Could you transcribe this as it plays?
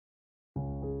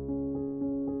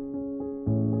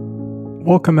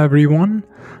Welcome, everyone.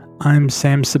 I'm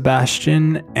Sam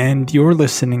Sebastian, and you're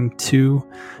listening to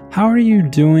How Are You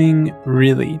Doing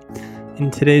Really? In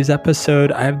today's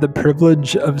episode, I have the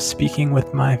privilege of speaking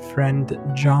with my friend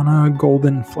Jonna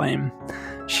Goldenflame.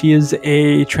 She is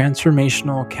a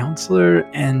transformational counselor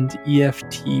and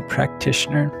EFT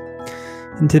practitioner.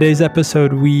 In today's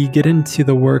episode, we get into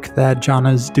the work that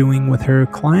Jonna is doing with her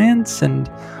clients, and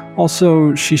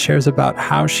also she shares about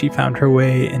how she found her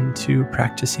way into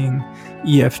practicing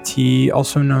EFT,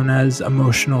 also known as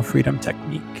emotional freedom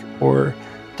technique or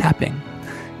tapping,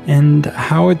 and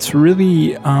how it's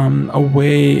really a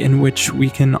way in which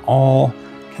we can all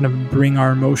kind of bring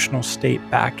our emotional state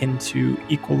back into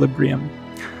equilibrium.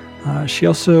 She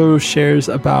also shares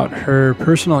about her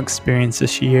personal experience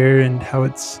this year and how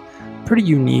it's pretty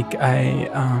unique,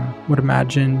 I would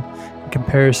imagine, in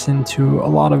comparison to a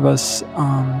lot of us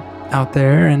out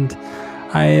there. And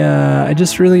I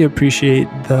just really appreciate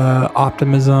the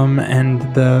optimism and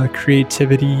the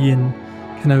creativity and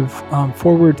kind of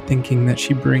forward thinking that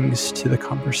she brings to the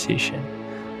conversation.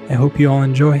 I hope you all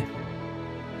enjoy.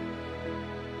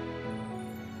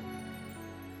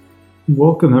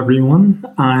 Welcome, everyone.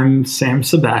 I'm Sam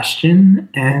Sebastian,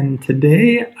 and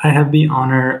today I have the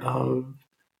honor of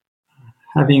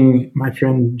having my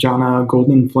friend Jonna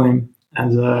Goldenflame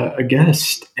as a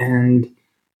guest. And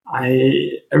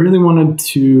I really wanted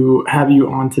to have you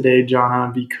on today,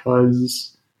 Jonna,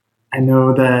 because I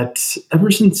know that ever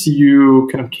since you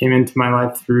kind of came into my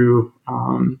life through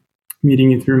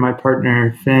meeting you through my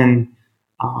partner, Finn,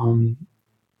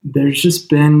 there's just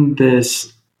been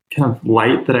this kind of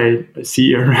light that I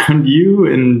see around you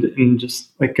and just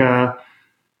like kind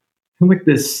of like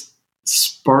this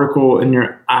sparkle in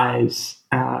your eyes,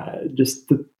 just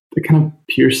the kind of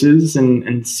pierces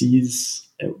and sees,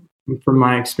 from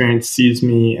my experience, sees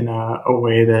me in a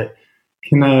way that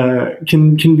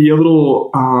can be a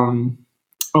little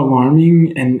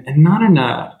alarming and not in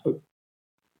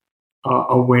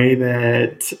a way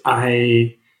that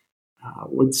I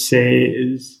would say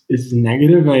is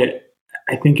negative.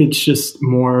 I think it's just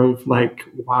more of like,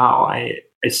 wow, I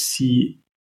see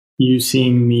you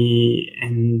seeing me,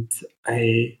 and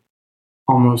I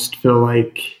almost feel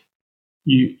like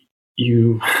you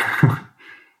you're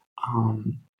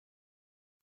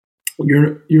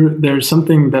there's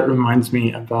something that reminds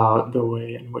me about the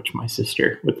way in which my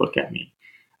sister would look at me.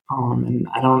 And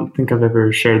I don't think I've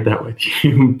ever shared that with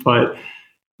you, but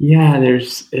yeah,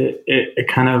 there's it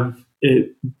kind of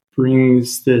it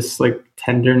brings this like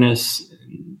tenderness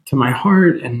to my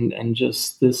heart and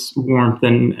just this warmth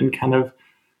and kind of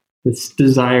this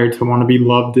desire to want to be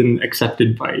loved and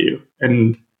accepted by you.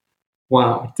 And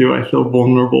wow, do I feel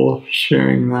vulnerable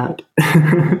sharing that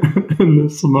in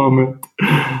this moment.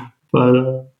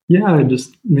 But yeah, I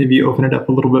just maybe open it up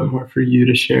a little bit more for you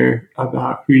to share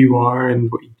about who you are and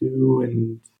what you do,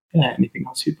 and yeah, anything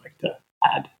else you'd like to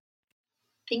add.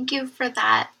 Thank you for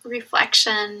that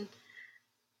reflection.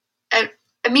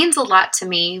 It means a lot to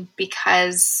me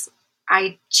because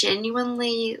I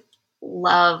genuinely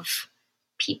love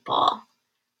people.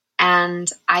 And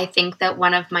I think that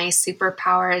one of my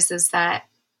superpowers is that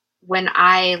when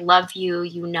I love you,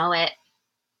 you know it,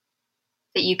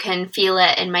 that you can feel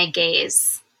it in my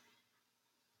gaze.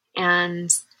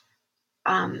 And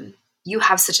you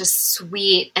have such a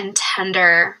sweet and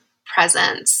tender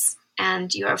presence.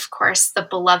 And you are, of course, the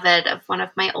beloved of one of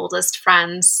my oldest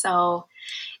friends. So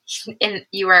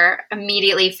you are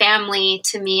immediately family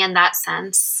to me in that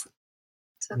sense.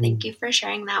 So thank you for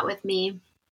sharing that with me.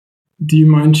 Do you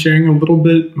mind sharing a little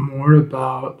bit more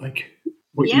about like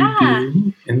what you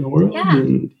do in the world?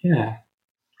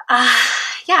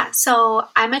 So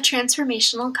I'm a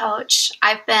transformational coach.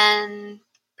 I've been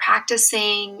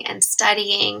practicing and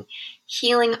studying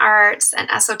healing arts and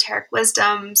esoteric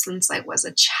wisdom since I was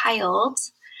a child,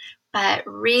 but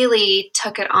really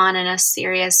took it on in a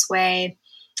serious way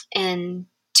in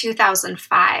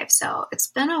 2005. So it's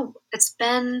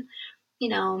been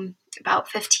about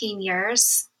 15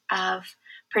 years of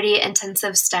pretty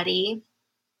intensive study.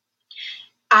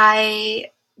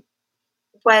 I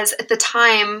was at the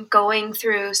time going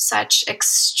through such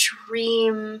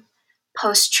extreme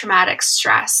post-traumatic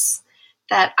stress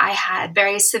that I had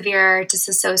very severe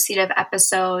dissociative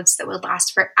episodes that would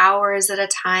last for hours at a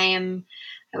time.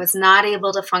 I was not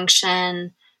able to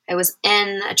function. I was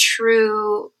in a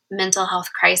true mental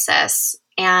health crisis,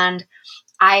 and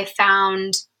I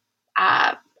found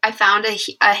a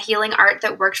healing art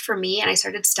that worked for me, and I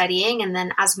started studying. And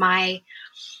then as my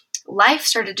life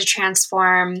started to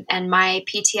transform and my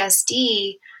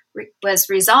PTSD was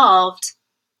resolved,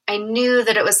 I knew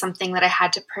that it was something that I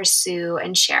had to pursue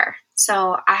and share.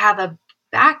 So I have a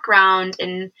background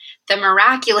in the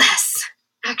miraculous,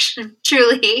 actually,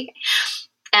 truly.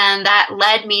 And that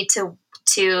led me to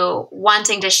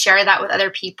wanting to share that with other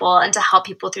people and to help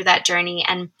people through that journey.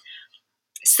 And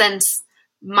since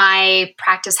my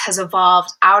practice has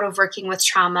evolved out of working with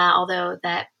trauma, although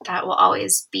that will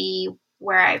always be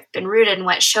where I've been rooted and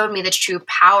what showed me the true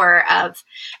power of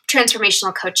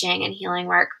transformational coaching and healing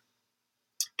work.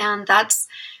 And that's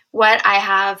what I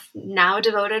have now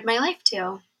devoted my life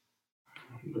to.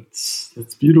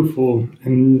 That's beautiful.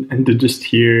 And to just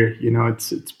hear,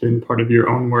 it's been part of your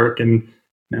own work and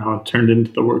now turned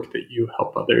into the work that you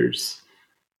help others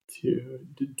to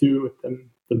do with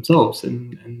themselves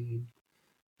and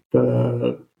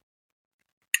the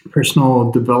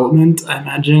personal development, I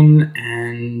imagine,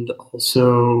 and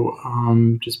also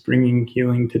just bringing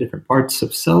healing to different parts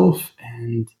of self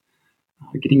and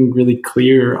getting really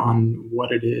clear on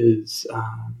what it is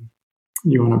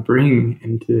you want to bring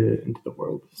into the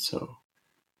world. So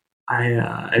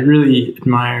I really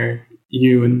admire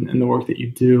you and the work that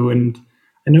you do. And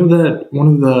I know that one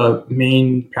of the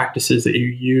main practices that you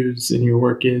use in your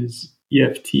work is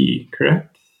EFT,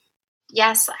 correct?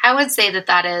 Yes, I would say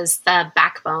that is the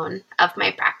backbone of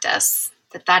my practice,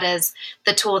 that is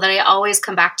the tool that I always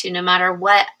come back to no matter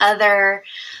what other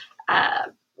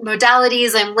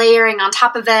modalities I'm layering on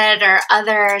top of it or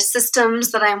other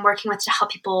systems that I'm working with to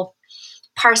help people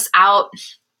parse out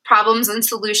problems and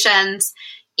solutions.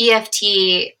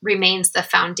 EFT remains the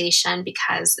foundation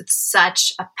because it's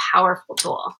such a powerful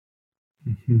tool.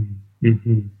 Mm-hmm.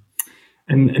 Mm-hmm.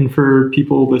 And for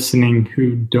people listening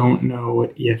who don't know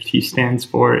what EFT stands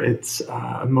for, it's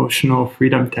Emotional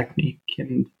Freedom Technique.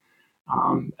 And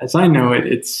as I know it,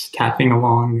 it's tapping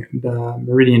along the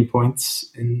meridian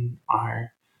points in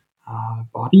our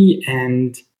body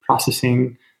and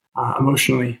processing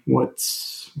emotionally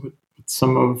what's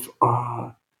some of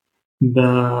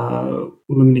the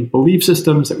limiting belief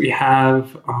systems that we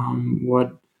have,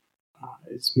 what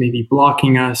is maybe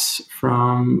blocking us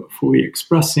from fully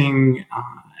expressing,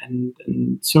 and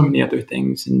so many other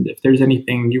things. And if there's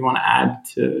anything you want to add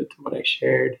to what I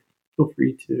shared, feel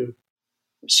free to.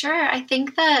 Sure. I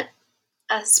think that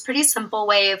a pretty simple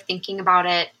way of thinking about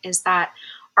it is that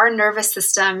our nervous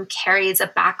system carries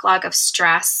a backlog of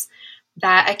stress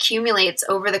that accumulates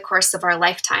over the course of our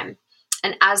lifetime.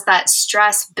 And as that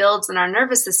stress builds in our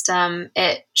nervous system,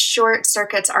 it short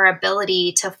circuits our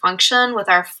ability to function with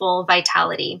our full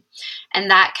vitality. And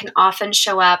that can often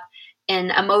show up in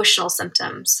emotional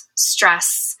symptoms: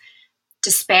 stress,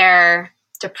 despair,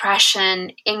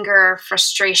 depression, anger,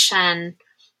 frustration,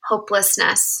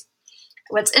 hopelessness.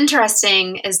 What's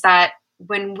interesting is that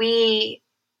when we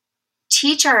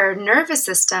teach our nervous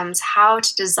systems how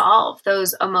to dissolve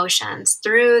those emotions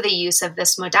through the use of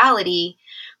this modality,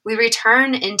 we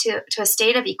return to a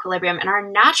state of equilibrium. And our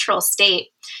natural state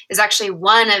is actually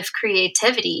one of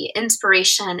creativity,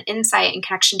 inspiration, insight, and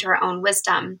connection to our own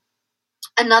wisdom.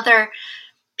 Another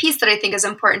piece that I think is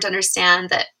important to understand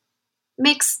that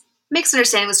makes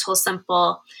understanding this tool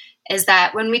simple is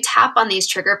that when we tap on these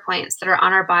trigger points that are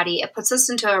on our body, it puts us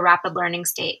into a rapid learning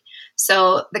state.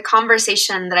 So the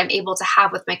conversation that I'm able to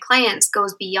have with my clients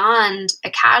goes beyond a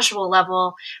casual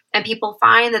level, and people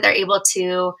find that they're able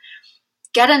to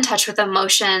get in touch with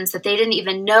emotions that they didn't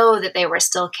even know that they were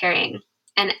still carrying.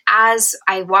 And as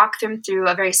I walk them through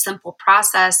a very simple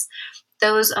process,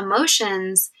 those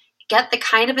emotions get the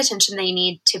kind of attention they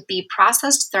need to be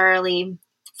processed thoroughly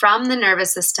from the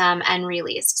nervous system and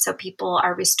released. So people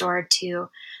are restored to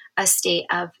a state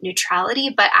of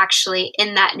neutrality, but actually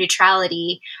in that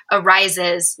neutrality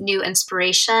arises new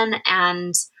inspiration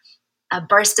and a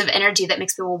burst of energy that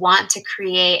makes people want to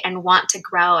create and want to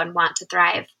grow and want to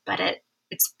thrive. But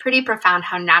it's pretty profound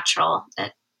how natural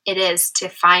it is to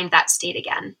find that state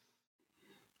again.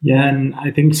 Yeah, and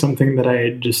I think something that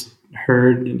I just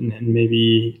heard, and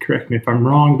maybe correct me if I'm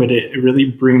wrong, but it really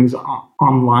brings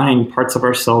online parts of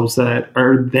ourselves that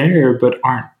are there but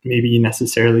aren't maybe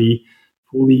necessarily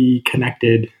fully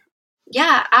connected.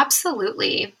 Yeah,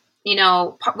 absolutely.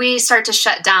 We start to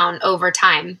shut down over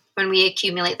time when we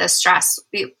accumulate this stress.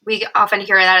 We often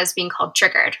hear that as being called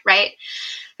triggered, right?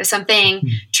 If something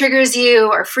triggers you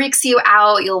or freaks you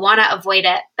out, you'll want to avoid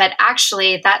it. But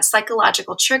actually, that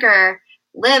psychological trigger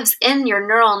lives in your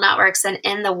neural networks and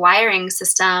in the wiring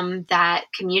system that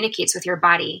communicates with your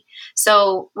body.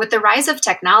 So with the rise of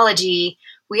technology,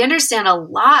 we understand a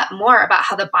lot more about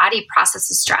how the body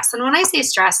processes stress. And when I say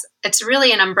stress, it's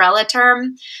really an umbrella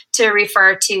term to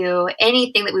refer to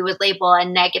anything that we would label a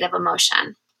negative emotion.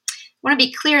 I want to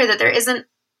be clear that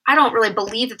I don't really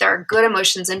believe that there are good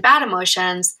emotions and bad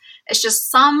emotions. It's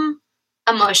just some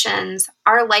emotions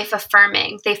are life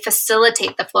affirming. They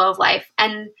facilitate the flow of life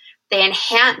and they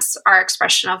enhance our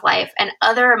expression of life, and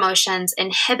other emotions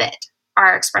inhibit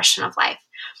our expression of life.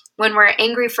 When we're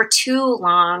angry for too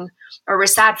long or we're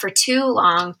sad for too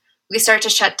long, we start to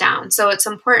shut down. So it's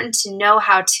important to know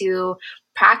how to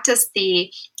practice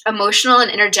the emotional and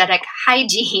energetic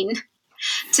hygiene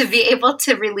to be able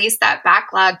to release that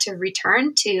backlog, to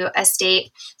return to a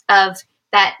state of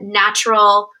that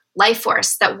natural life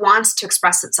force that wants to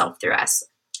express itself through us.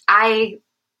 I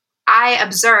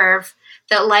observe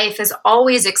that life is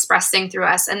always expressing through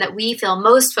us, and that we feel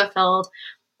most fulfilled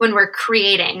when we're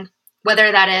creating,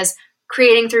 whether that is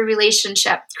creating through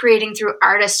relationship, creating through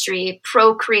artistry,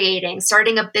 procreating,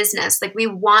 starting a business. Like, we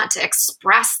want to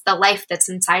express the life that's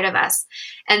inside of us,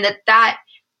 and that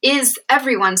is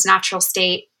everyone's natural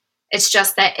state. It's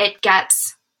just that it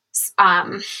gets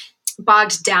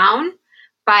bogged down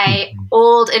by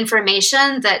old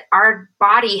information that our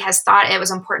body has thought it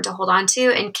was important to hold on to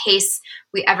in case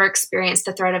we ever experience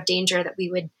the threat of danger, that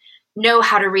we would know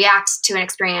how to react to an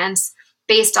experience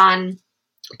based on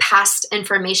past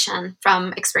information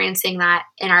from experiencing that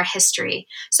in our history.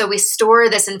 So we store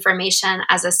this information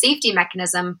as a safety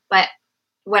mechanism, but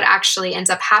what actually ends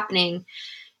up happening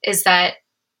is that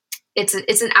it's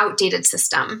an outdated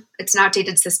system. It's an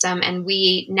outdated system, and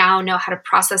we now know how to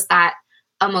process that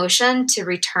emotion to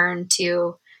return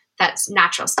to that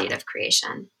natural state of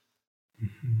creation.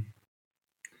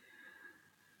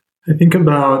 I think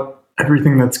about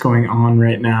everything that's going on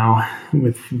right now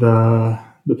with the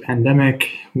pandemic,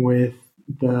 with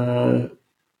the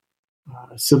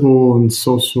civil and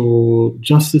social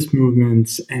justice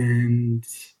movements, and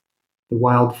the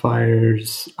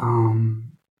wildfires.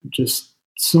 Just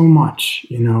so much,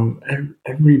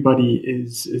 everybody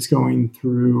is going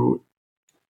through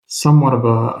somewhat of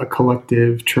a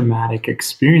collective traumatic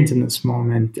experience in this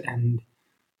moment. And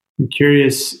I'm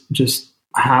curious just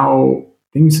how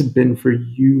things have been for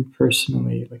you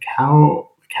personally. How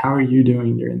are you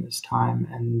doing during this time?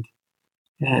 And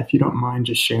yeah, if you don't mind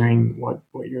just sharing what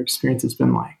your experience has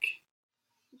been like.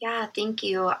 Yeah, thank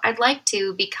you. I'd like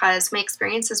to, because my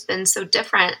experience has been so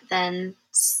different than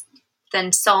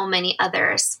so many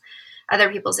other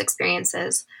people's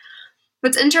experiences.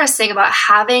 What's interesting about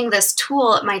having this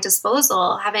tool at my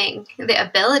disposal, having the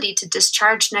ability to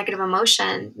discharge negative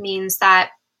emotion, means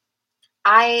that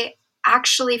I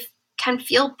actually can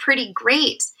feel pretty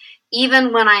great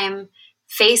even when I'm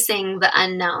facing the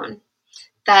unknown.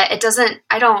 That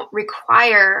I don't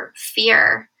require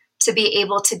fear to be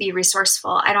able to be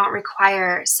resourceful. I don't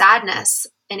require sadness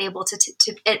in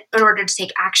order to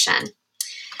take action.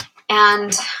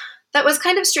 And that was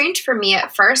kind of strange for me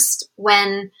at first,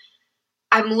 when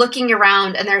I'm looking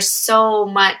around and there's so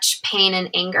much pain and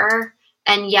anger,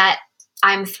 and yet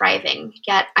I'm thriving,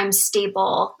 yet I'm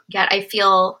stable, yet I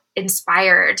feel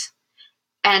inspired.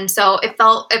 And so it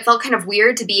felt kind of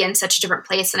weird to be in such a different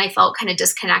place. And I felt kind of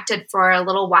disconnected for a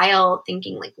little while,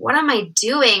 thinking like, what am I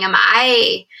doing? Am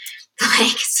I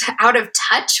out of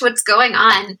touch? What's going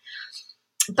on?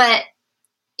 But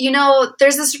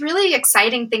there's this really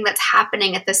exciting thing that's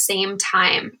happening at the same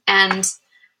time. And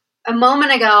a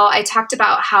moment ago, I talked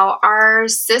about how our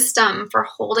system for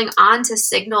holding on to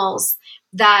signals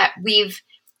that we've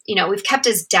kept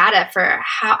as data for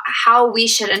how we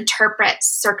should interpret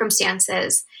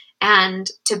circumstances, and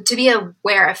to be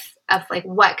aware of like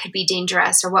what could be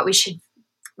dangerous, or what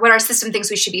our system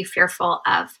thinks we should be fearful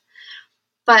of.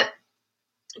 But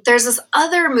there's this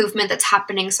other movement that's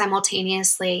happening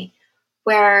simultaneously,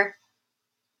 where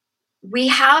we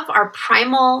have our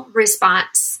primal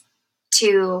response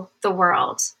to the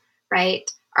world, right?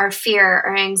 Our fear,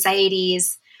 our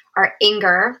anxieties, our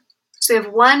anger. So we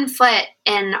have one foot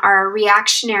in our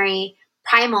reactionary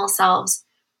primal selves.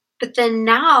 But then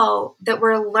now that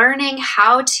we're learning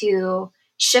how to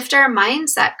shift our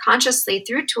mindset consciously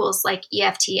through tools like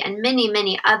EFT and many,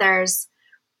 many others,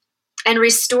 and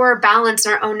restore balance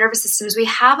in our own nervous systems, we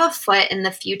have a foot in the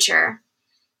future.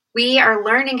 We are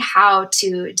learning how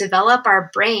to develop our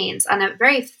brains on a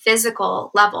very physical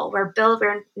level. We're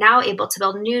now able to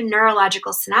build new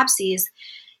neurological synapses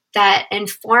that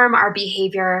inform our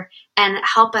behavior and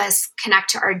help us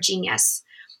connect to our genius.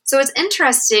 So it's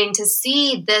interesting to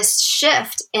see this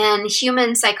shift in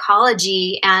human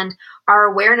psychology and our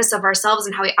awareness of ourselves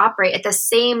and how we operate at the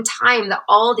same time that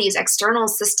all these external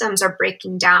systems are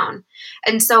breaking down.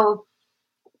 And so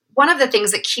one of the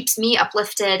things that keeps me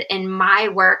uplifted in my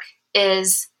work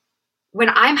is when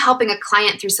I'm helping a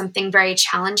client through something very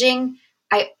challenging,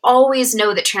 I always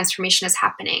know that transformation is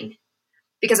happening,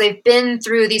 because I've been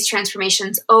through these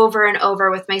transformations over and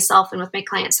over with myself and with my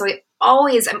clients. So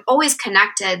I'm always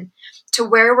connected to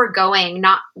where we're going,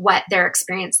 not what they're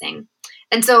experiencing.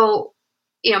 And so,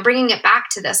 bringing it back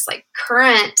to this like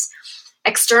current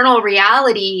external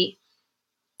reality,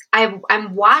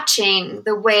 I'm watching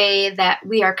the way that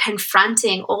we are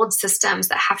confronting old systems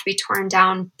that have to be torn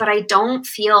down, but I don't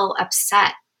feel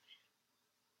upset.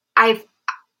 I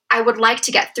would like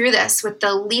to get through this with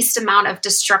the least amount of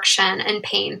destruction and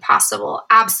pain possible.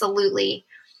 Absolutely.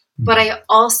 But I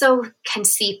also can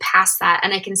see past that,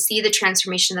 and I can see the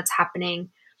transformation that's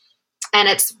happening. And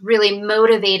it's really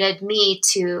motivated me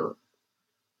to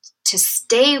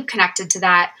stay connected to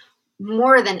that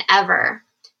more than ever,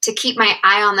 to keep my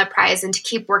eye on the prize and to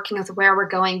keep working with where we're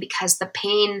going, because the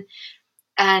pain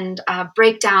and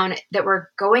breakdown that we're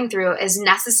going through is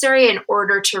necessary in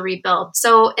order to rebuild.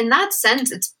 So in that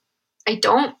sense, I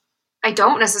don't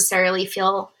necessarily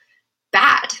feel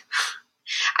bad.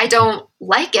 I don't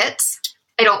like it.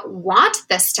 I don't want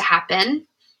this to happen.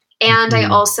 And I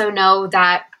also know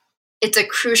that it's a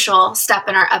crucial step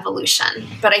in our evolution,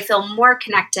 but I feel more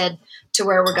connected to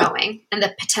where we're going and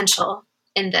the potential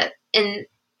in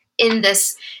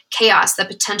this chaos, the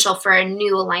potential for a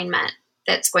new alignment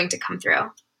that's going to come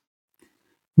through.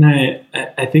 And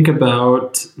I think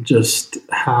about just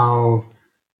how,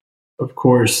 of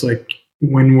course, like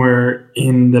when we're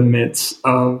in the midst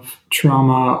of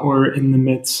trauma or in the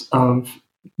midst of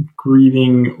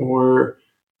grieving or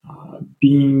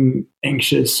being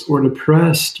anxious or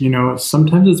depressed,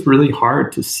 sometimes it's really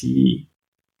hard to see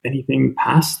anything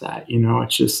past that.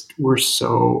 It's just, we're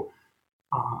so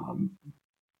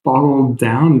boggled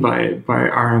down by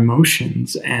our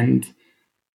emotions. And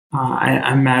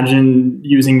I imagine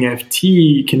using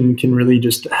EFT can really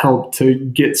just help to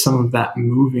get some of that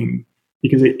moving,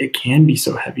 because it can be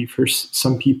so heavy for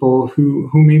some people who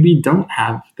maybe don't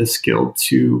have the skill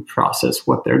to process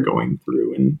what they're going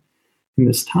through in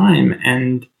this time.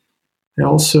 And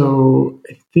I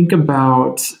think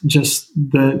about just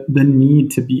the need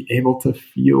to be able to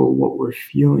feel what we're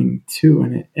feeling too.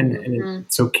 And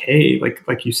it's okay.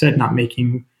 Like you said, not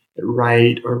making it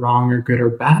right or wrong or good or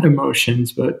bad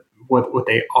emotions, but what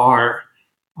they are.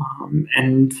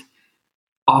 And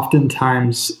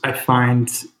oftentimes I find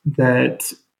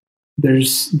that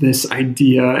there's this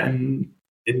idea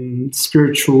in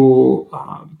spiritual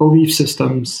belief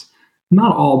systems,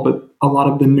 not all, but a lot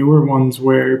of the newer ones,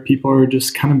 where people are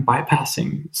just kind of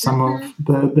bypassing some of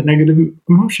the negative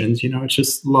emotions. It's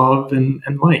just love and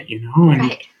light, and,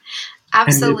 right.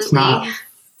 Absolutely. And it's not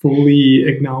fully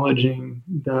acknowledging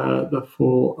the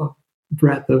full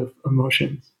breadth of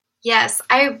emotions. Yes,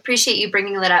 I appreciate you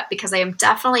bringing that up, because I am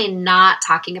definitely not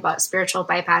talking about spiritual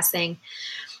bypassing.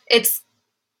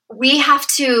 We have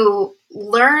to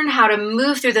learn how to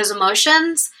move through those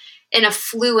emotions in a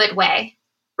fluid way,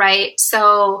 right?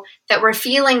 So that we're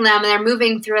feeling them and they're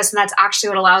moving through us, and that's actually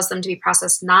what allows them to be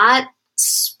processed, not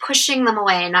pushing them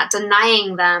away, not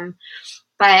denying them.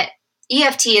 But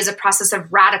EFT is a process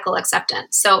of radical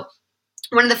acceptance. So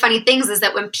one of the funny things is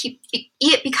that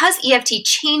because EFT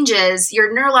changes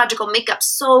your neurological makeup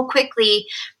so quickly,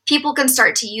 people can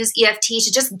start to use EFT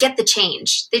to just get the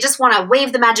change. They just want to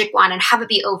wave the magic wand and have it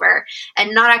be over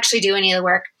and not actually do any of the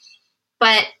work.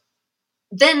 But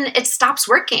then it stops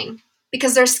working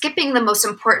because they're skipping the most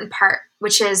important part,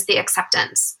 which is the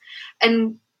acceptance.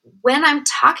 And when I'm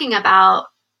talking about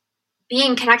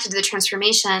being connected to the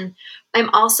transformation, I'm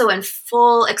also in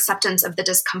full acceptance of the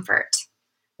discomfort.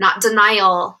 Not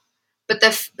denial, but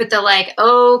the like,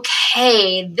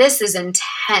 okay, this is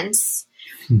intense.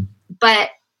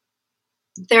 But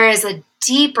there is a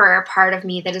deeper part of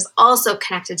me that is also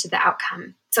connected to the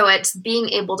outcome. So it's being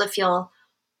able to feel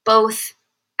both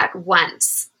at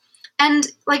once. And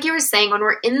like you were saying, when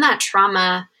we're in that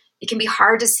trauma, it can be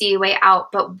hard to see a way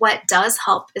out. But what does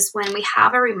help is when we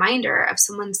have a reminder of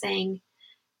someone saying,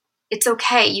 it's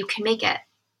okay, you can make it.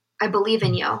 I believe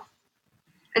in you.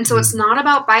 And so it's not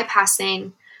about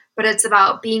bypassing, but it's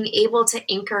about being able to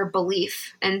anchor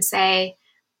belief and say,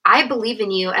 I believe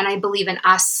in you and I believe in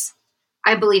us.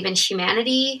 I believe in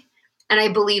humanity, and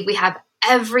I believe we have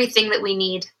everything that we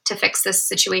need to fix this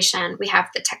situation. We have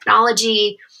the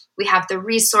technology, we have the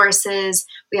resources,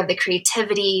 we have the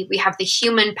creativity, we have the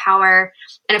human power.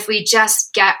 And if we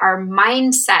just get our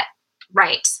mindset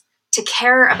right to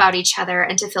care about each other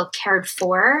and to feel cared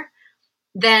for,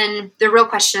 then the real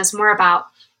question is more about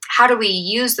how do we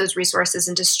use those resources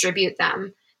and distribute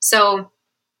them? So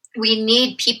we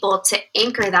need people to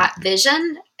anchor that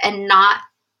vision, and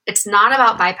it's not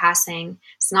about bypassing.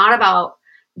 It's not about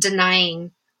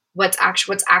denying what's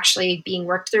actually being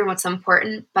worked through and what's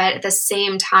important, but at the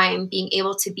same time, being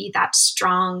able to be that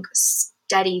strong,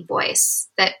 steady voice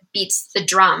that beats the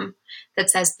drum that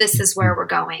says, this is where we're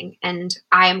going. And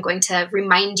I am going to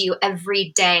remind you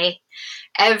every day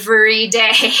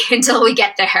until we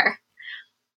get there.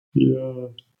 Yeah.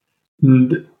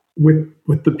 And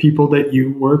with the people that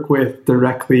you work with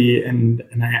directly, and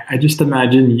I just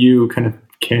imagine you kind of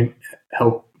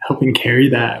helping carry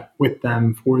that with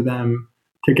them, for them,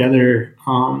 together.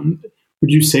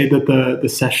 Would you say that the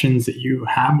sessions that you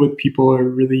have with people are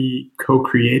really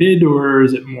co-created, or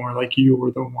is it more like you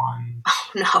were the one? Oh,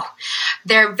 no,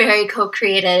 they're very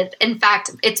co-created. In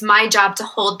fact, it's my job to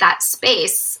hold that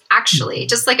space, actually,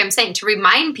 just like I'm saying, to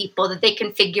remind people that they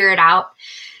can figure it out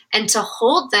and to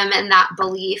hold them in that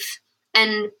belief.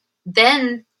 And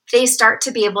then they start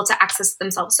to be able to access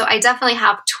themselves. So I definitely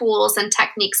have tools and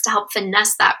techniques to help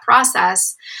finesse that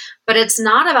process, but it's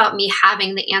not about me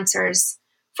having the answers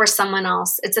for someone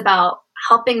else. It's about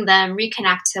helping them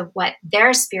reconnect to what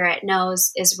their spirit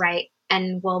knows is right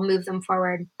and will move them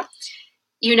forward.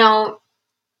 You know,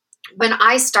 when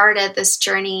I started this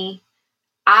journey,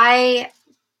 I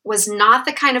was not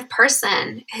the kind of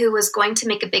person who was going to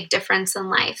make a big difference in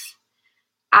life.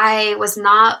 I was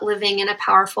not living in a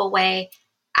powerful way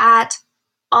at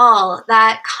all.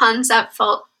 That concept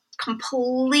felt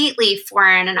completely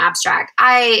foreign and abstract.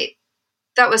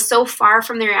 That was so far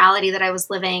from the reality that I was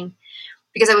living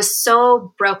because I was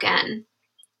so broken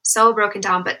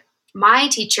down. But my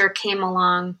teacher came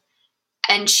along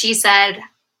and she said,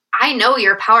 I know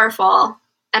you're powerful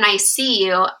and I see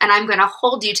you and I'm going to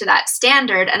hold you to that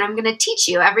standard and I'm going to teach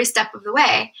you every step of the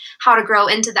way how to grow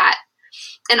into that.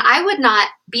 And I would not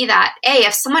be that,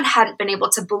 if someone hadn't been able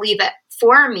to believe it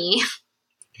for me,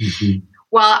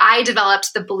 while I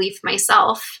developed the belief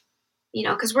myself,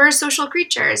 because we're social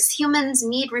creatures. Humans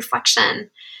need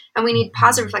reflection and we need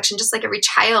positive reflection, just like every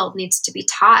child needs to be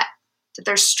taught that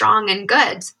they're strong and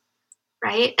good,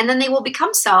 right? And then they will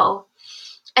become so.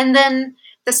 And then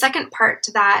the second part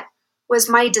to that was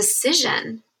my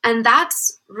decision. And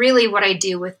that's really what I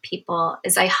do with people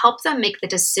is I help them make the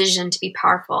decision to be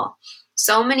powerful.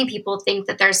 So many people think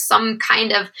that there's some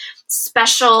kind of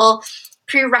special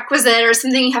prerequisite or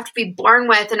something you have to be born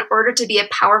with in order to be a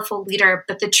powerful leader.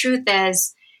 But the truth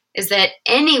is that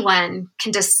anyone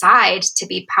can decide to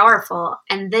be powerful,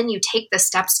 and then you take the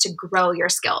steps to grow your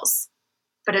skills.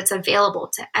 But it's available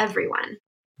to everyone.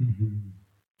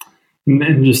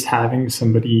 And just having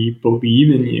somebody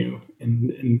believe in you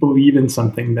and believe in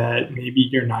something that maybe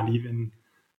you're not even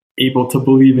able to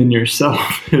believe in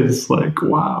yourself is like,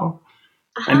 wow.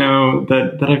 I know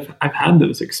that I've had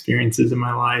those experiences in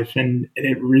my life, and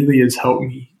it really has helped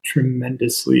me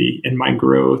tremendously in my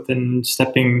growth and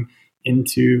stepping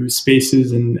into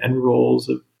spaces and roles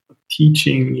of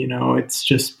teaching. It's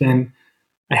just been,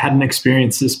 I had an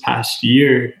experience this past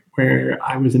year where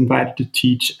I was invited to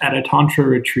teach at a Tantra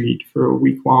retreat for a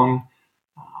week-long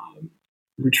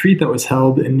retreat that was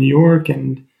held in New York.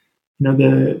 And,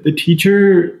 the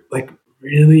teacher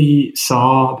really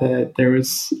saw that there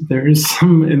was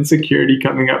some insecurity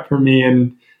coming up for me.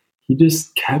 And he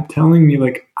just kept telling me,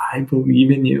 I believe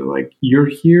in you. You're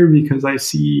here because I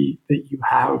see that you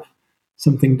have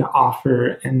something to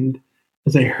offer. And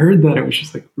as I heard that, it was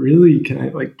just really, can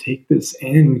I take this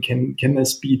in? Can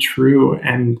this be true?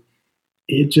 And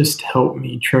it just helped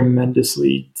me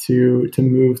tremendously to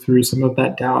move through some of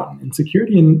that doubt and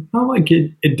insecurity. And not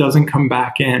it doesn't come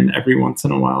back in every once in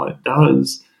a while. It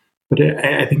does. But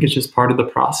I think it's just part of the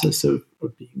process of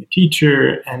being a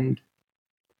teacher and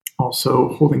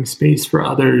also holding space for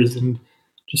others, and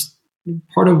just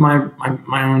part of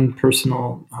my own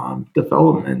personal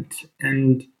development.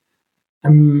 And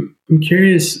I'm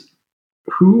curious,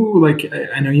 who,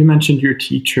 I know you mentioned your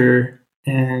teacher,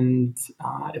 and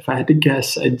if I had to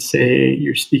guess, I'd say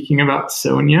you're speaking about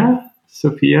Sophia.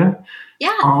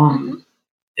 Yeah.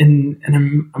 And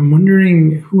I'm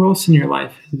wondering who else in your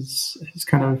life has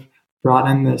kind of brought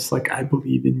in this, I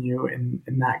believe in you in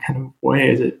that kind of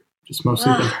way. Is it just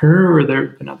mostly been her, or there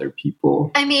have been other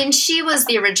people? I mean, she was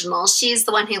the original. She's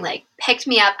the one who picked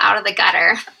me up out of the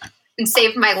gutter and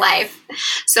saved my life.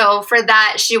 So for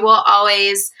that, she will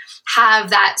always have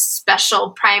that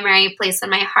special primary place in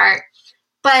my heart.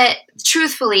 But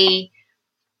truthfully,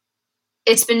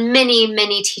 it's been many,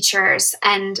 many teachers,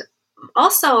 and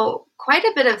also quite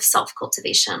a bit of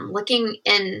self-cultivation, looking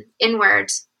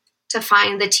inward to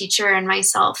find the teacher in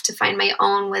myself, to find my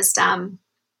own wisdom.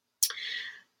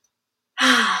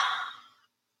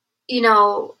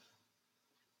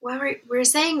 What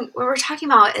we're talking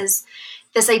about is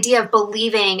this idea of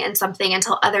believing in something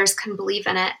until others can believe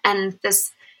in it. And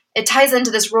it ties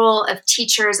into this role of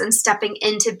teachers and stepping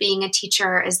into being a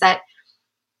teacher, is that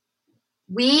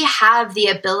we have the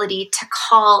ability to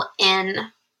call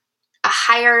in a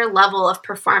higher level of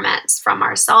performance from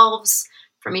ourselves,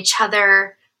 from each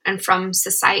other, and from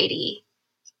society.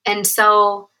 And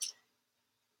so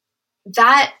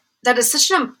that is such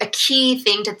a key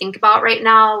thing to think about right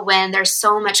now when there's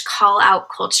so much call out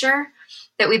culture,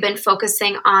 that we've been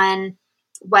focusing on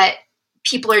what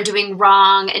people are doing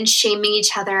wrong and shaming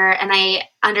each other. And I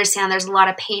understand there's a lot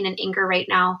of pain and anger right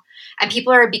now. And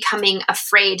people are becoming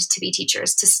afraid to be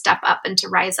teachers, to step up and to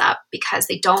rise up because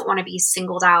they don't want to be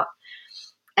singled out.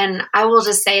 And I will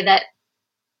just say that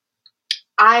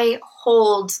I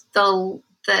hold the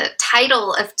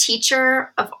title of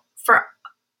teacher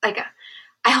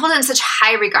I hold it in such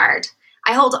high regard.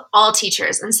 I hold all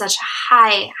teachers in such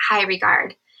high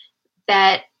regard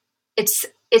that it's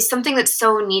something that's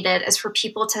so needed, is for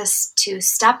people to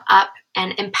step up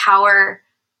and empower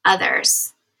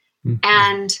others. Mm-hmm.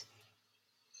 And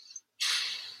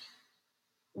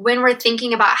when we're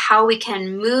thinking about how we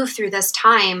can move through this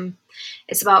time,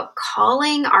 it's about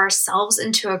calling ourselves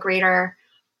into a greater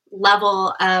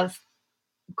level of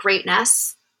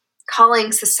greatness,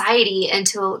 calling society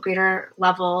into a greater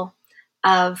level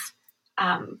of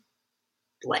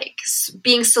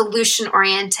being solution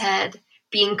oriented,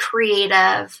 being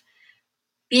creative,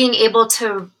 being able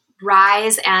to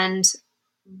rise and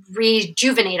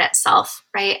rejuvenate itself,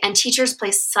 right? And teachers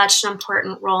play such an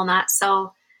important role in that.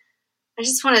 So I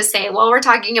just want to say, while we're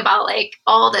talking about like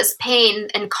all this pain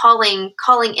and calling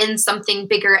in something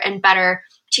bigger and better,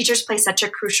 teachers play such a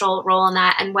crucial role in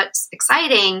that. And what's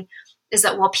exciting is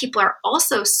that while people are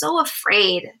also so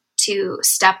afraid to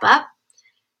step up,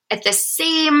 at the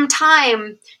same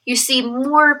time, you see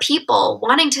more people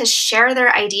wanting to share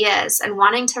their ideas and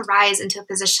wanting to rise into a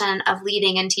position of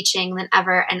leading and teaching than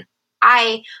ever. And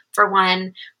I, for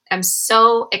one, am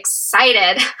so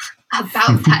excited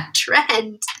about that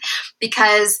trend,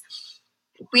 because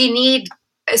we need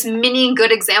as many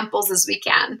good examples as we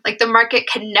can. Like, the market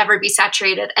can never be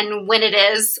saturated. And when it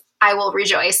is, I will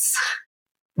rejoice.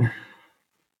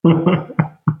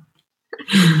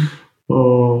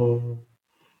 Oh,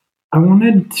 I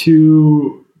wanted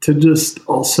to just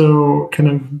also kind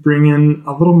of bring in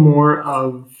a little more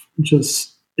of,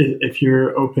 just if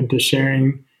you're open to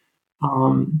sharing,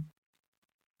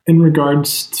 in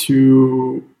regards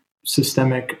to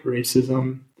systemic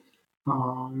racism,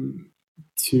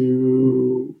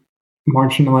 to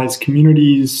marginalized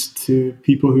communities, to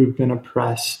people who've been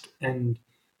oppressed, and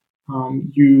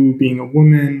you being a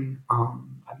woman,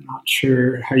 I'm not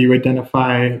sure how you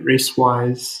identify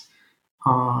race-wise,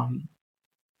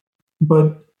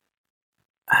 but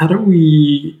how do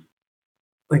we,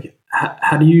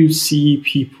 how do you see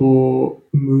people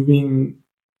moving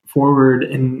forward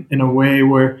in a way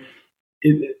where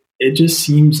it just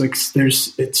seems like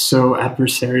it's so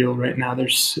adversarial right now.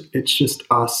 It's just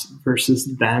us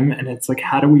versus them. And it's like,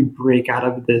 how do we break out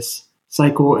of this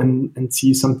cycle and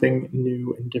see something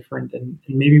new and different? And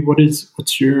maybe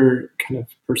what's your kind of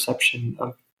perception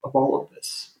of all of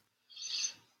this?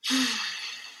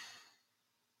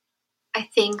 I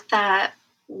think that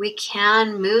we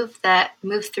can move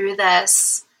through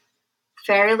this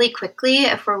fairly quickly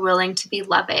if we're willing to be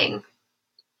loving.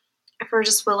 If we're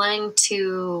just willing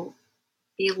to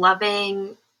be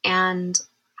loving and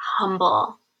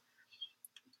humble,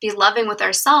 be loving with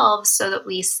ourselves, so that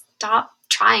we stop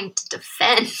trying to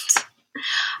defend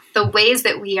the ways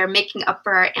that we are making up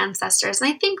for our ancestors. And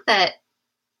I think that,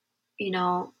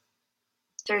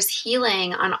 there's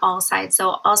healing on all sides.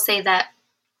 So I'll say that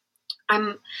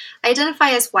I identify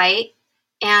as white,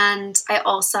 and I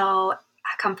also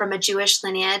come from a Jewish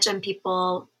lineage, and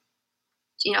people,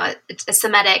 it's a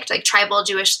Semitic, like tribal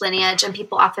Jewish lineage, and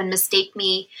people often mistake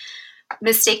me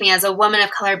as a woman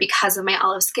of color because of my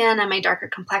olive skin and my darker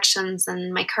complexions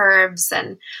and my curves.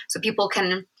 And so people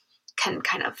can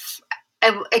kind of,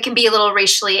 it can be a little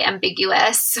racially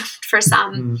ambiguous for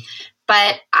some. Mm-hmm.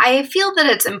 But I feel that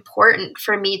it's important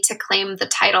for me to claim the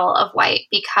title of white,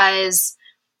 because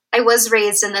I was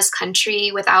raised in this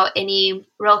country without any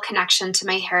real connection to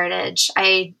my heritage.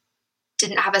 I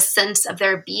didn't have a sense of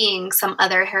there being some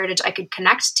other heritage I could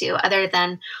connect to other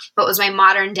than what was my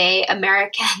modern day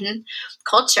American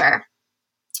culture.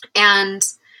 And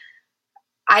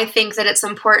I think that it's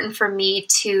important for me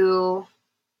to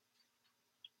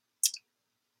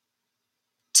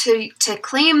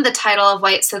claim the title of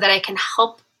white, so that I can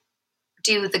help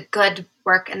do the good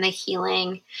work and the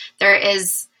healing. There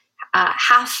is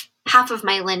half of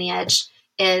my lineage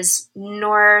is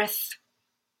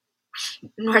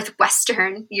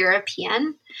Northwestern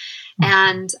European.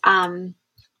 And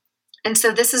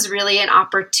so this is really an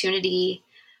opportunity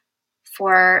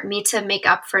for me to make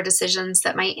up for decisions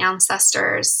that my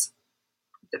ancestors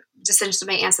the decisions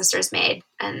my ancestors made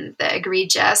and the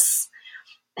egregious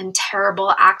and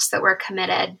terrible acts that were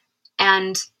committed.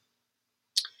 And,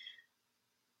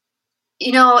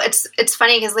 it's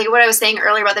funny because like what I was saying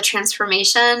earlier about the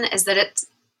transformation is that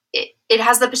it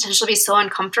has the potential to be so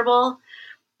uncomfortable,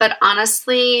 but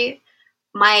honestly,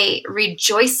 my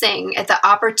rejoicing at the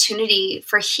opportunity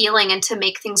for healing and to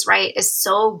make things right is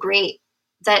so great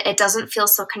that it doesn't feel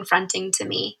so confronting to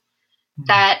me.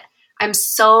 That I'm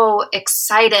so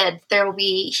excited there will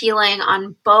be healing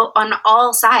on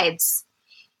all sides.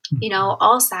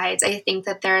 All sides. I think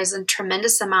that there is a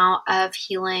tremendous amount of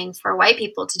healing for white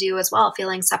people to do as well,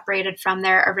 feeling separated from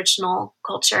their original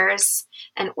cultures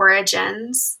and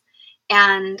origins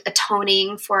and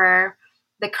atoning for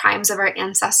the crimes of our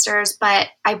ancestors. But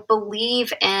I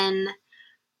believe in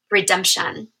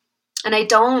redemption, and I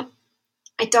don't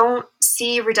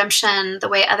see redemption the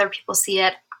way other people see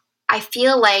it. I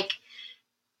feel like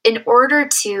in order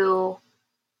to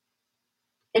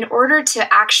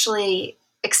actually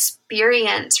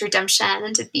experience redemption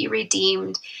and to be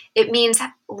redeemed, it means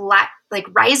like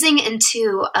rising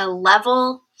into a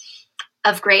level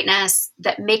of greatness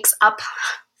that makes up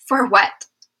for what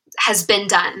has been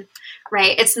done,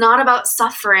 right? It's not about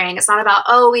suffering. It's not about,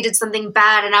 oh, we did something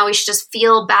bad and now we should just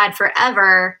feel bad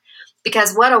forever,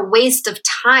 because what a waste of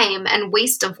time and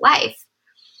waste of life.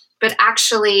 But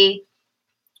actually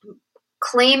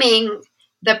claiming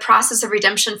the process of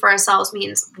redemption for ourselves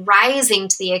means rising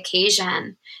to the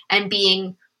occasion and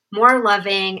being more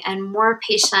loving and more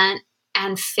patient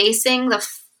and facing the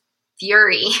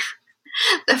fury,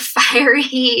 the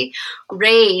fiery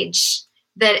rage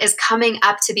that is coming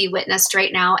up to be witnessed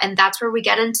right now. And that's where we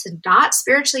get into not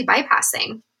spiritually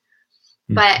bypassing,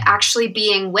 but actually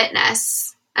being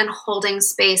witness and holding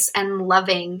space and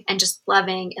loving and just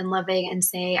loving and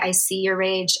say, I see your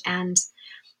rage and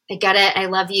I get it. I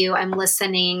love you. I'm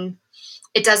listening.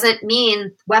 It doesn't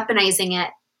mean weaponizing it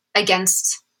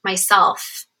against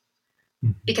myself,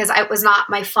 because it was not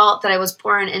my fault that I was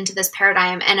born into this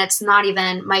paradigm. And it's not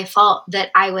even my fault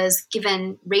that I was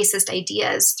given racist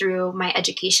ideas through my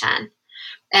education.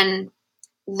 And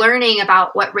learning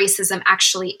about what racism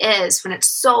actually is, when it's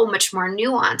so much more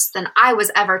nuanced than I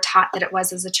was ever taught that it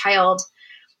was as a child,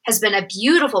 has been a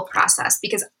beautiful process,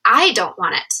 because I don't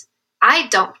want it. I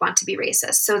don't want to be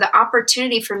racist. So the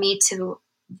opportunity for me to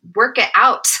work it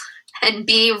out and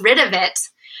be rid of it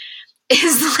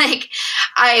is like,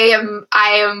 I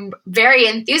am very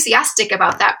enthusiastic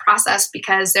about that process,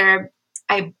 because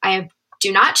I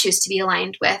do not choose to be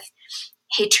aligned with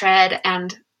hatred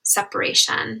and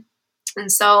separation.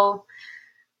 And so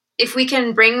if we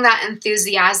can bring that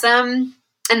enthusiasm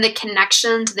and the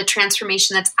connection to the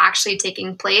transformation that's actually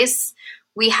taking place,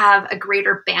 we have a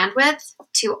greater bandwidth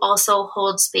to also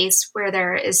hold space where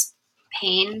there is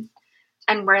pain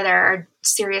and where there are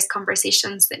serious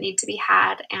conversations that need to be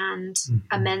had and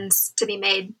amends to be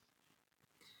made.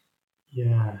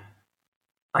 Yeah.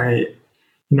 I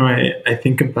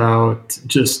think about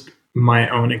just my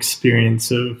own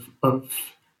experience of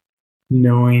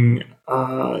knowing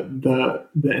the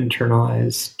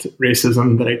internalized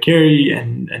racism that I carry,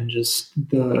 and just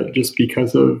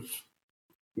because of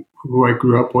who I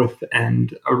grew up with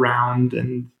and around,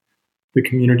 and the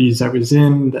communities I was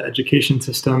in, the education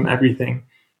system, everything.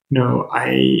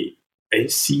 I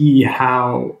see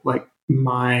how like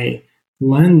my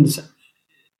lens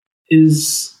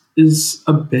is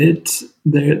a bit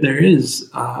there. There is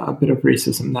a bit of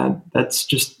racism that's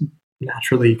just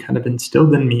naturally kind of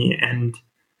instilled in me, and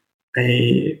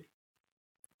I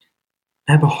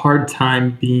have a hard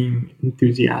time being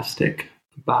enthusiastic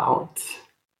about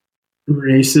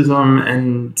racism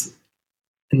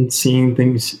and seeing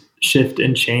things shift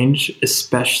and change,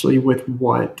 especially with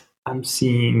what I'm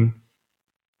seeing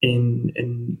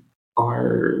in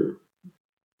our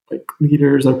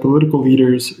leaders, our political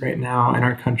leaders right now in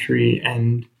our country,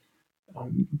 and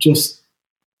just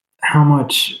how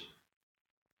much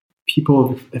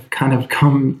people have kind of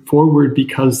come forward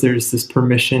because there's this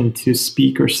permission to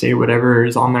speak or say whatever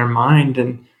is on their mind,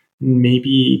 and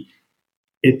maybe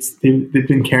they've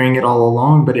been carrying it all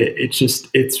along, but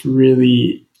it's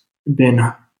really been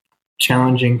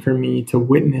challenging for me to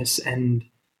witness and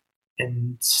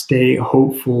stay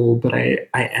hopeful. But I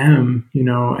am,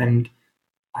 and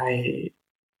I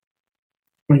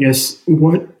guess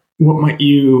what might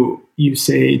you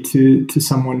say to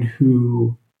someone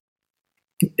who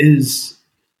is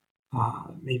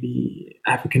maybe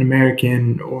African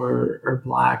American or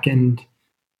Black and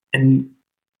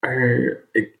are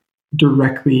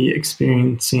directly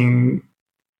experiencing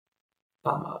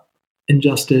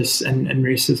injustice and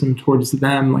racism towards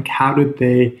them? Like, how did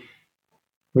they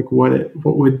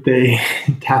what would they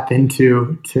tap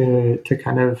into to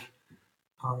kind of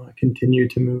continue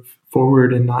to move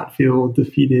forward and not feel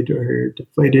defeated or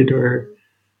deflated or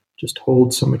just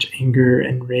hold so much anger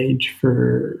and rage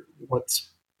for what's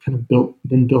kind of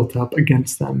been built up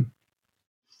against them?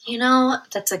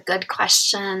 That's a good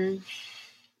question.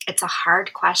 It's a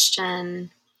hard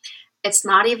question. It's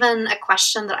not even a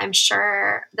question that I'm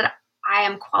sure that I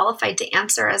am qualified to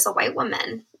answer as a white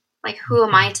woman. Like, who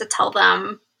am I to tell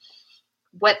them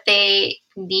what they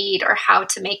need or how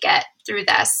to make it through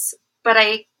this? But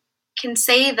I can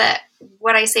say that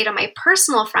what I say to my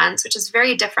personal friends, which is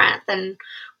very different than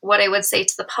what I would say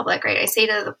to the public, right? I say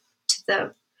to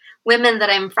the women that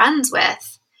I'm friends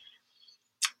with,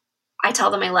 I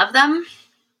tell them I love them,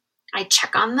 I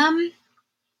check on them,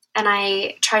 and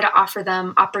I try to offer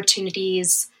them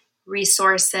opportunities,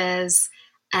 resources,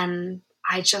 and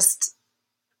I just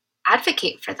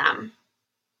advocate for them.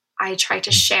 I try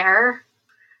to share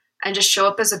and just show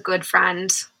up as a good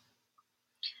friend.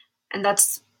 And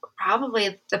that's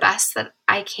probably the best that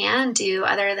I can do,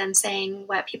 other than saying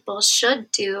what people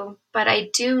should do. But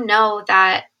I do know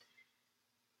that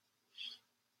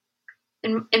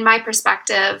in my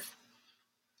perspective,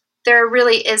 there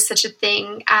really is such a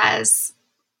thing as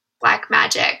Black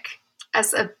magic,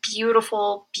 as a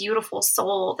beautiful, beautiful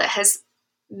soul that has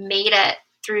made it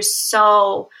through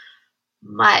so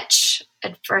much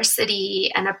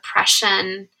adversity and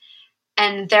oppression,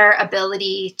 and their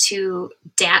ability to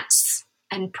dance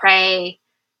and pray,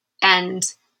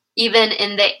 and even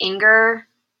in the anger,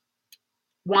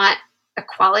 want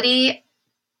equality,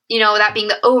 that being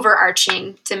the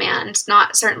overarching demand,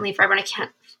 not certainly for everyone. I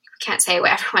can't say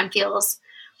what everyone feels,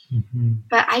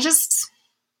 but I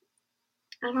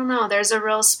don't know. There's a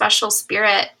real special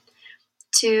spirit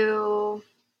to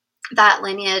that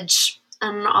lineage.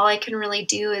 And all I can really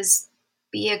do is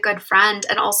be a good friend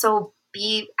and also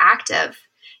be active,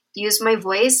 use my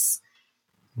voice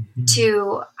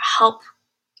to help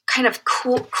kind of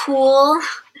cool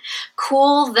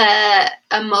the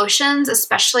emotions,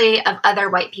 especially of other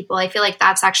white people. I feel like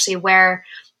that's actually where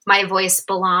my voice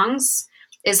belongs,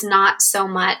 is not so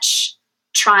much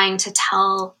trying to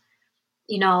tell,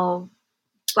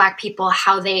 Black people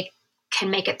how they can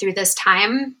make it through this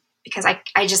time, because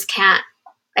I just can't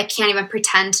even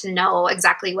pretend to know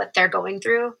exactly what they're going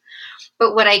through.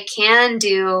 But what I can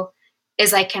do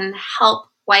is I can help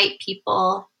white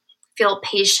people feel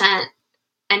patient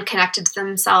and connected to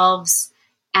themselves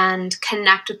and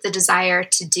connect with the desire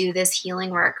to do this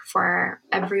healing work for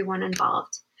everyone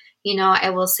involved. I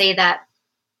will say that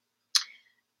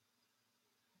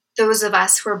those of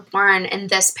us who are born in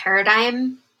this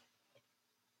paradigm,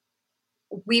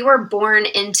 we were born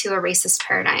into a racist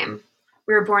paradigm.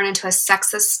 We were born into a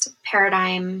sexist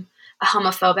paradigm, a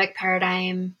homophobic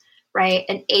paradigm, right?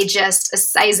 An ageist, a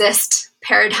sizist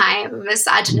paradigm, a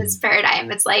misogynist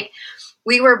paradigm. It's like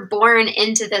we were born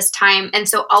into this time. And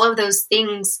so all of those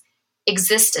things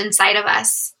exist inside of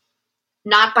us,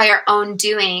 not by our own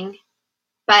doing,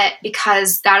 but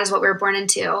because that is what we were born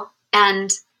into.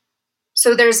 And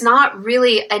so there's not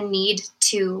really a need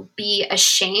to be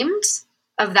ashamed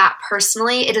of that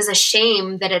personally. It is a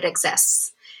shame that it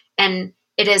exists. And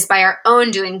it is by our own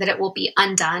doing that it will be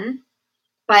undone.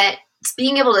 But it's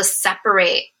being able to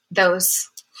separate those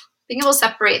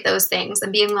things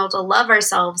and being able to love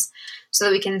ourselves so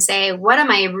that we can say, what am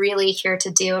I really here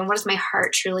to do? And what does my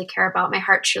heart truly care about? My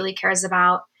heart truly cares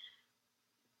about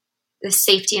the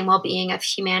safety and well-being of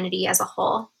humanity as a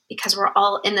whole, because we're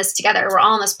all in this together. We're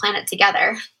all on this planet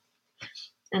together.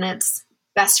 And it's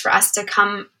best for us to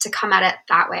come at it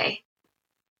that way.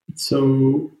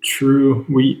 So true.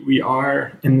 We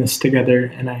are in this together.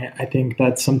 And I think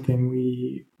that's something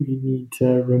we need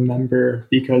to remember,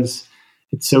 because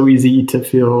it's so easy to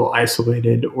feel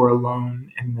isolated or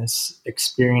alone in this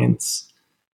experience.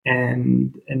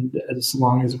 And as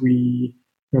long as we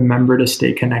remember to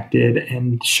stay connected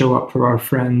and show up for our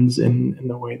friends in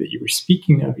the way that you were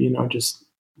speaking of, just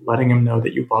letting them know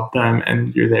that you love them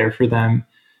and you're there for them.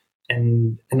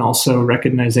 And also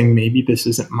recognizing maybe this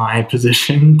isn't my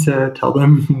position to tell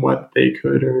them what they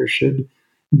could or should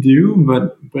do,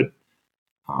 but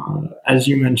as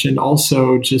you mentioned,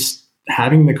 also just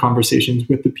having the conversations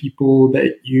with the people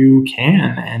that you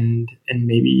can, and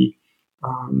maybe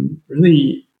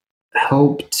really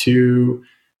help to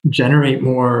generate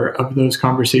more of those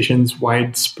conversations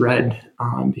widespread,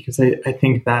 because I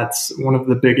think that's one of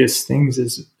the biggest things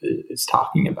is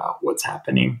talking about what's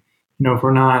happening. If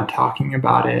we're not talking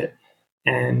about it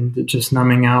and just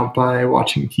numbing out by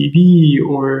watching TV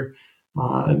or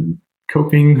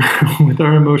coping with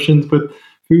our emotions with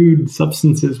food,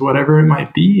 substances, whatever it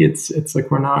might be. It's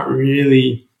like we're not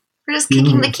really. We're just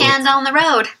kicking the can down the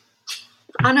road,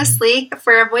 honestly, if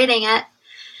we're avoiding it.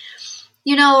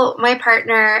 You know, my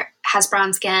partner has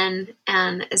brown skin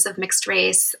and is of mixed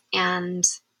race. And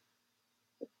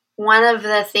one of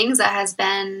the things that has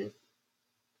been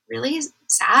really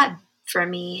sad for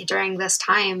me during this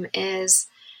time is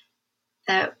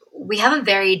that we have a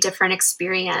very different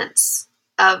experience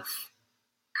of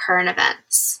current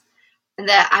events, and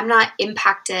that I'm not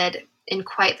impacted in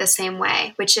quite the same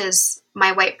way, which is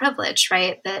my white privilege,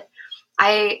 right? That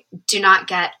I do not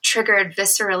get triggered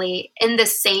viscerally in the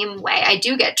same way. I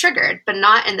do get triggered, but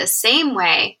not in the same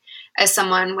way as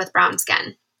someone with brown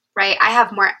skin, right? I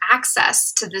have more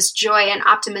access to this joy and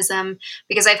optimism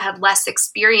because I've had less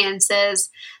experiences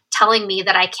telling me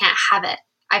that I can't have it.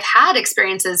 I've had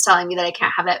experiences telling me that I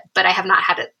can't have it, but I have not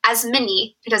had it as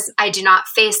many because I do not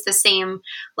face the same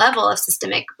level of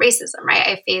systemic racism, right?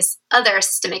 I face other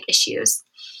systemic issues.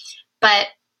 But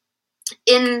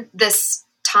in this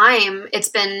time, it's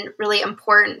been really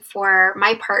important for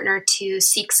my partner to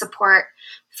seek support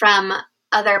from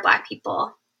other Black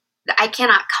people. I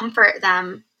cannot comfort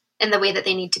them in the way that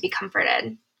they need to be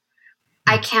comforted.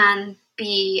 I can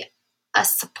be a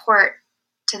support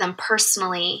to them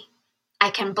personally. I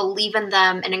can believe in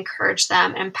them and encourage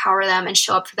them and empower them and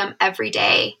show up for them every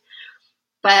day.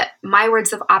 But my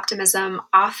words of optimism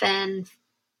often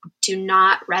do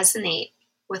not resonate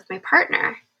with my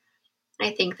partner. And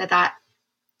I think that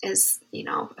is, you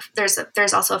know, there's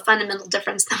also a fundamental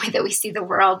difference in the way that we see the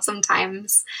world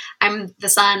there's I'm the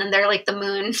sun and they're like the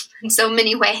moon in so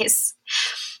many ways.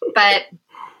 But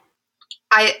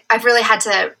I've really had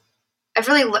to, what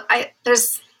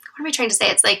am I trying to say?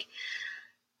 It's like,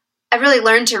 I've really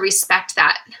learned to respect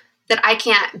that I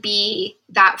can't be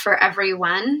that for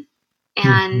everyone,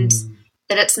 and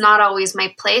that it's not always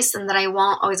my place, and that I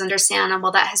won't always understand. And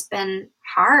while that has been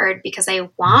hard because I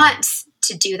want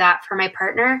to do that for my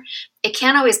partner, it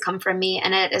can't always come from me,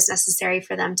 and it is necessary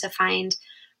for them to find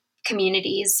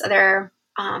communities, other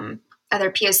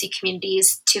POC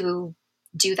communities to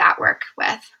do that work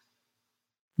with.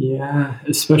 Yeah,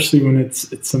 especially when it's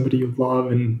somebody you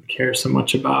love and care so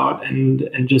much about, and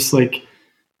just like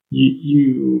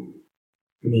you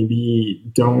maybe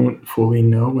don't fully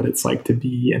know what it's like to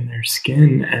be in their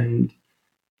skin, and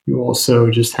you also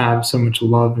just have so much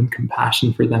love and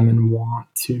compassion for them and want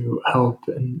to help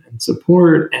and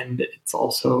support. And it's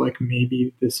also like,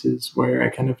 maybe this is where I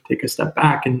kind of take a step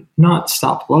back and not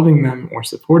stop loving them or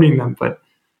supporting them, but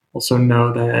also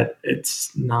know that it's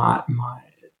not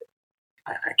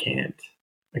I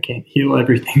can't heal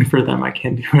everything for them. I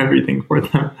can't do everything for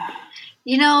them.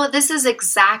 You know, this is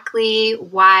exactly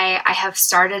why I have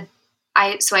started.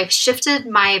 I've shifted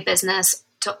my business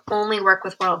to only work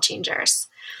with world changers.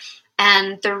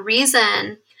 And the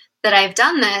reason that I've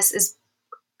done this is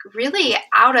really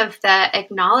out of the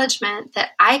acknowledgement that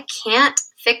I can't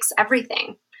fix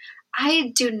everything.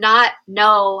 I do not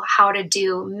know how to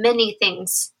do many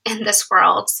things in this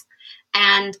world.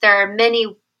 And there are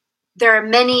many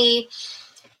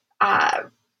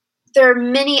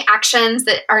actions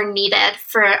that are needed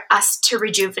for us to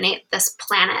rejuvenate this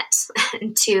planet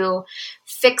and to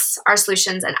fix our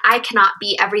solutions. And I cannot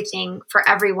be everything for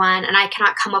everyone, and I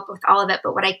cannot come up with all of it.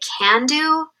 But what I can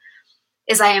do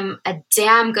is I am a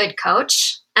damn good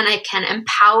coach, and I can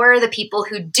empower the people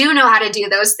who do know how to do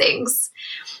those things.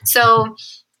 So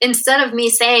instead of me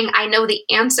saying I know the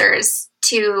answers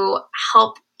to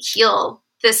help heal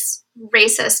this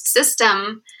racist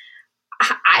system,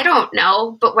 I don't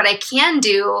know. But what I can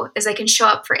do is I can show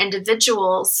up for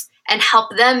individuals and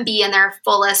help them be in their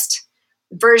fullest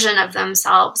version of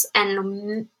themselves.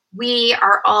 And we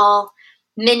are all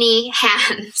mini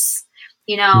hands,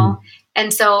 you know?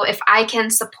 And so if I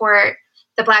can support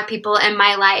the Black people in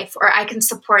my life, or I can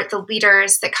support the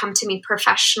leaders that come to me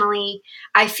professionally,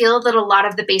 I feel that a lot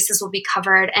of the bases will be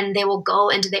covered, and they will go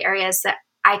into the areas that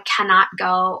I cannot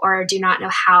go or do not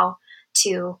know how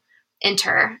to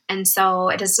enter. And so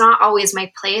it is not always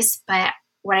my place, but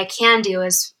what I can do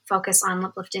is focus on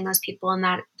uplifting those people. And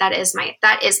that is my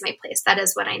place. That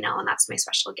is what I know. And that's my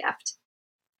special gift.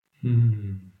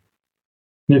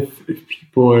 If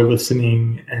people are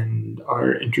listening and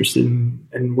are interested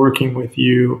in working with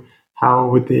you, how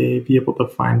would they be able to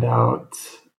find out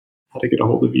how to get a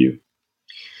hold of you?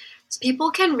 So people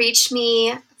can reach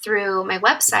me through my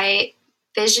website,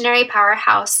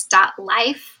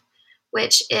 visionarypowerhouse.life,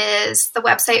 which is the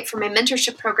website for my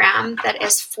mentorship program that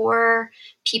is for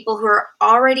people who are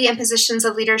already in positions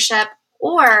of leadership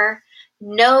or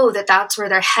know that that's where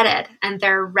they're headed and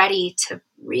they're ready to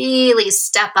really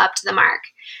step up to the mark.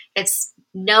 It's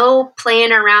no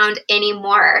playing around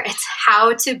anymore. It's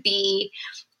how to be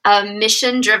a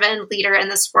mission-driven leader in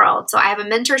this world. So I have a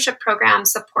mentorship program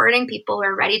supporting people who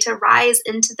are ready to rise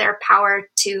into their power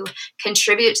to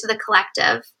contribute to the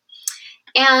collective.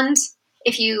 And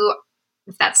if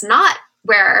that's not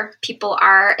where people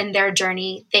are in their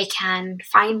journey, they can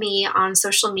find me on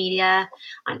social media,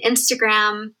 on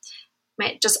Instagram,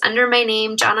 just under my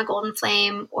name, Jonna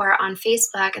Goldenflame, or on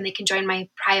Facebook, and they can join my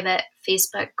private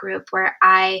Facebook group where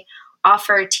I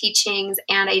offer teachings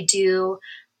and I do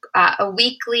a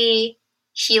weekly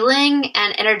healing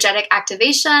and energetic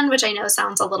activation, which I know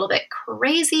sounds a little bit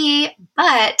crazy,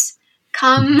 but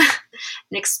come and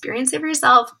experience it for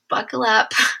yourself, buckle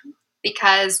up,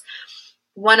 because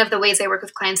one of the ways I work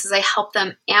with clients is I help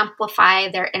them amplify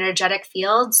their energetic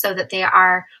field so that they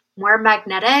are more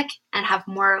magnetic and have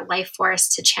more life force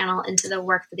to channel into the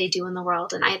work that they do in the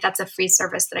world. And that's a free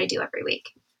service that I do every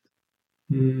week.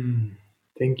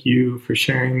 Thank you for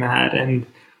sharing that. And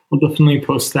we'll definitely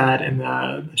post that in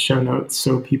the show notes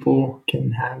so people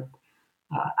can have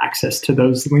access to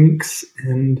those links.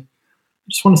 And I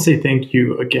just want to say thank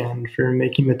you again for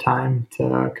making the time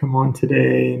to come on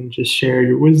today and just share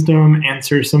your wisdom,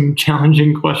 answer some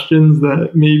challenging questions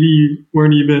that maybe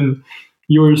weren't even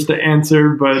yours to answer,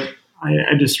 but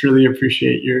I just really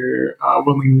appreciate your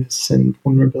willingness and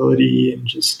vulnerability and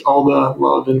just all the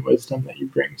love and wisdom that you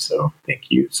bring. So thank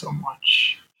you so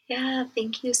much. Yeah,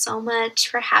 thank you so much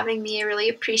for having me. I really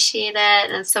appreciate it.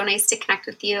 And it's so nice to connect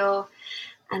with you.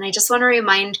 And I just want to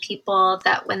remind people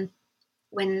that when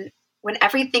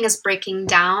everything is breaking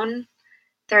down,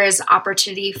 there is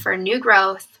opportunity for new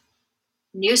growth,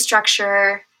 new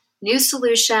structure, new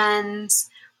solutions,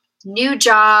 new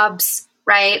jobs,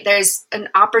 right? There's an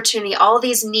opportunity. All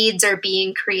these needs are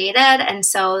being created. And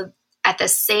so at the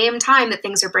same time that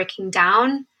things are breaking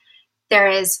down, there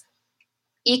is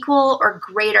equal or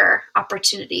greater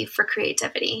opportunity for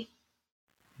creativity.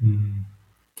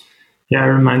 Yeah, it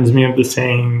reminds me of the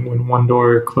saying, when one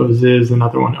door closes,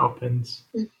 another one opens.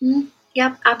 Mm-hmm.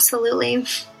 Yep, absolutely.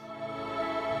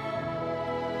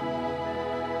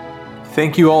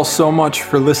 Thank you all so much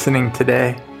for listening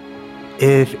today.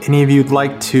 If any of you'd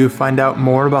like to find out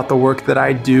more about the work that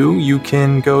I do, you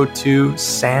can go to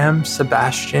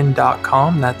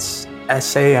samsebastian.com. That's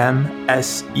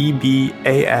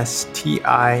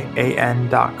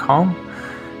SAMSEBASTIAN.com.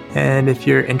 And if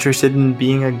you're interested in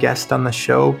being a guest on the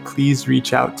show, please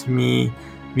reach out to me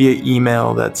via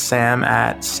email. That's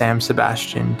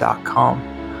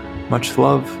sam@samsebastian.com. Much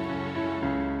love.